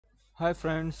Hi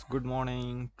friends, good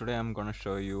morning. Today I'm gonna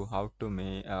show you how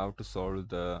to solve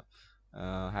the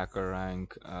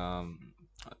HackerRank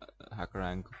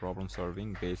HackerRank problem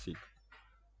solving basic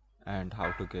and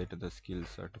how to get the skill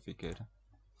certificate.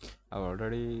 I've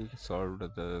already solved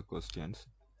the questions.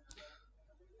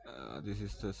 This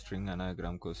is the string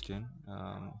anagram question.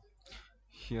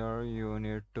 Here you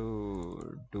need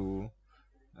to do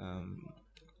um,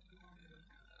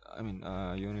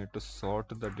 you need to sort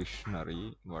the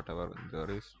dictionary, whatever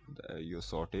there is, you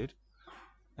sort it,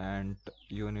 and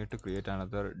you need to create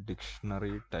another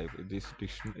dictionary type. This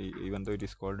dictionary, even though it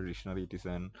is called dictionary, it is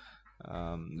an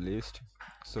list,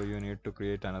 so you need to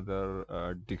create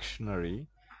another dictionary,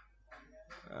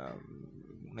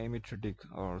 name it dic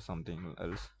or something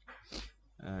else,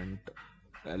 and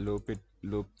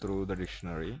loop through the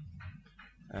dictionary,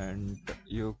 and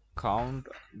you count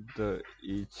the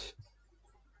each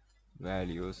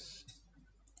values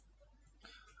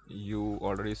you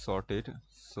already sorted.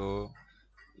 So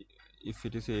if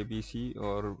it is ABC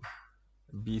or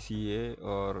BCA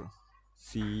or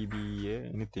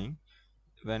CBA, anything,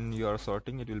 when you are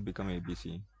sorting it will become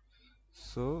ABC.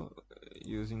 So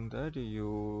using that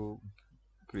you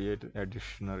create a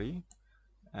dictionary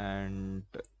and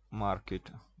mark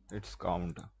its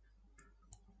count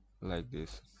like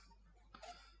this.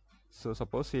 So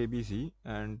suppose ABC,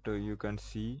 and you can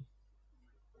see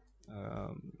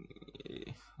um,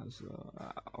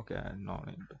 okay, no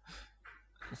need.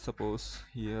 Suppose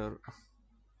here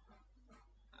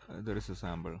there is a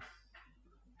sample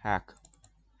hack.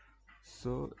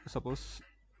 So suppose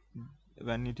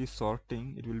when it is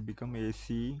sorting it will become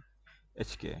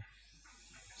ACHK.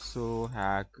 So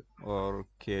hack or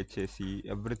KHAC,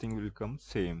 everything will come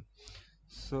same.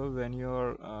 So when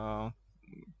you're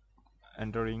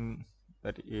entering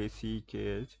that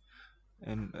ACKH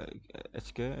and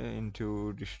HK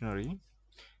into dictionary,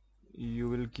 you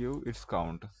will give its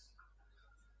count.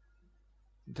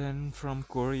 Then from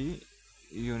query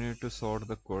you need to sort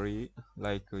the query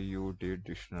like you did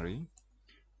dictionary,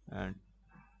 and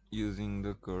using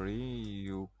the query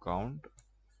you count.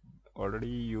 Already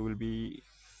you will be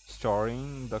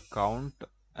storing the count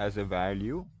as a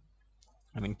value.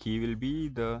 Key will be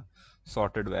the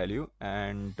sorted value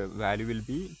and value will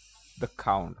be the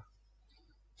count.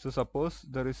 So suppose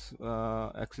there is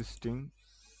existing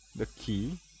the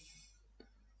key,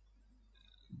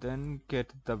 then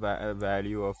get the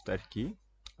value of that key,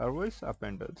 otherwise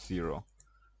append 0.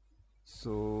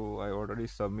 So I already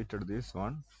submitted this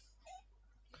one.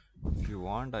 If you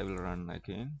want I will run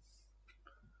again.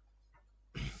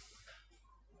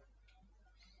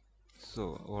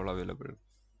 So all available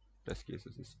test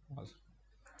cases is passed.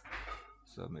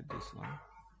 Submit this one.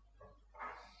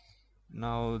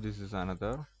 Now this is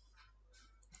another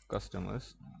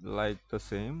customers, like the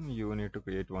same you need to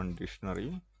create one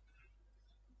dictionary,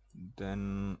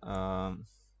 then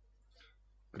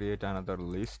create another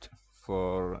list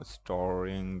for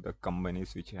storing the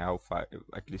companies which have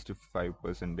at least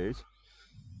 5%.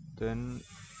 Then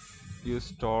you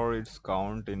store its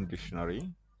count in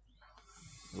dictionary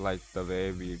like the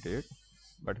way we did,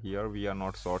 but here we are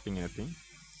not sorting anything,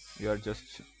 we are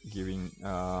just giving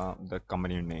the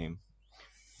company name,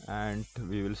 and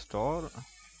we will store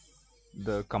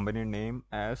the company name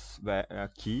as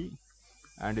key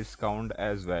and its count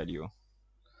as value.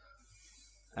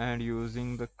 And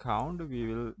using the count we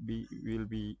will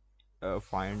be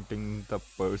finding the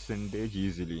percentage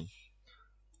easily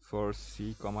for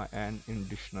C, N in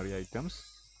dictionary items.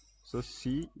 So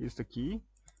C is the key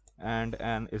and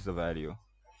N is the value.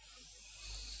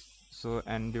 So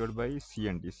N divided by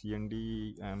CND.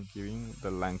 CND I am giving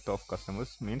the length of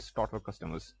customers, means total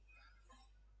customers.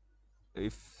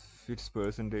 If its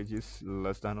percentage is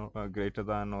less than or greater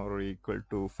than or equal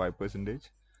to 5%,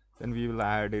 then we will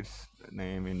add its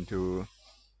name into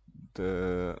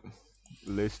the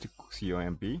list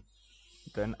comp.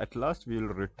 Then at last we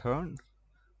will return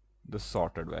the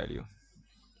sorted value.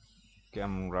 Okay,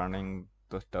 I'm running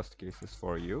the test cases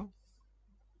for you.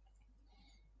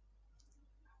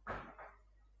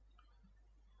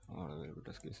 All available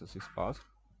test cases is passed.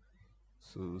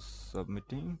 So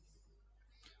submitting,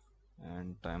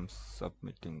 and I'm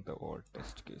submitting the all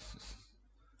test cases.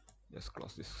 Just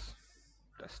close this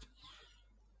test.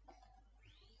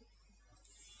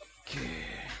 Okay.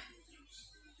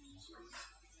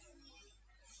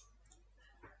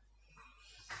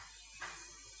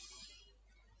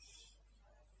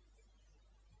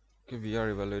 Okay, we are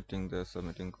evaluating the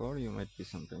submitting code. You might be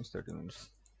sometimes 30 minutes.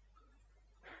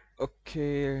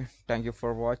 Okay, thank you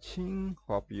for watching.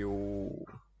 Hope you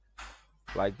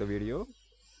like the video.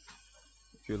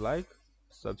 If you like,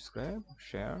 subscribe,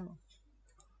 share,